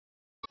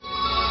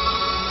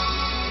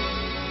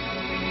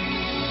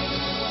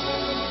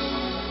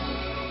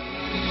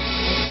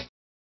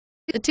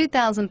The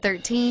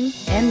 2013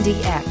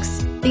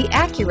 MDX. The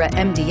Acura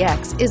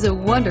MDX is a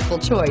wonderful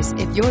choice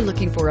if you're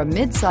looking for a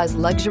mid-size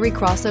luxury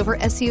crossover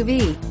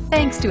SUV.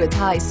 Thanks to its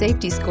high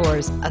safety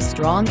scores, a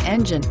strong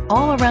engine,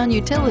 all-around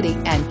utility,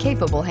 and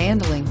capable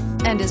handling,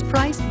 and is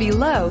priced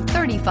below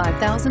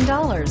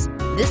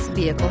 $35,000. This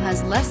vehicle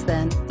has less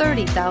than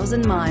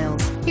 30,000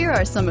 miles. Here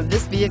are some of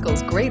this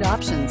vehicle's great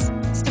options: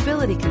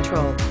 stability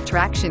control,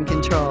 traction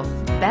control,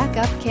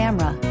 backup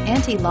camera,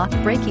 anti-lock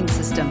braking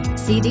system,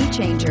 CD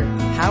changer,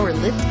 power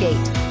lift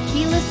gate,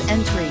 keyless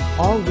entry,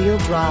 all-wheel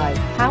drive,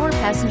 power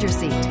passenger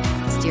seat,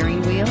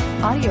 steering wheel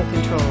audio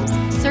controls.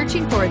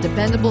 Searching for a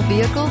dependable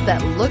vehicle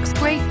that looks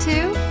great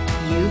too?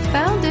 You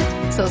found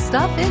it, so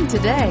stop in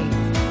today.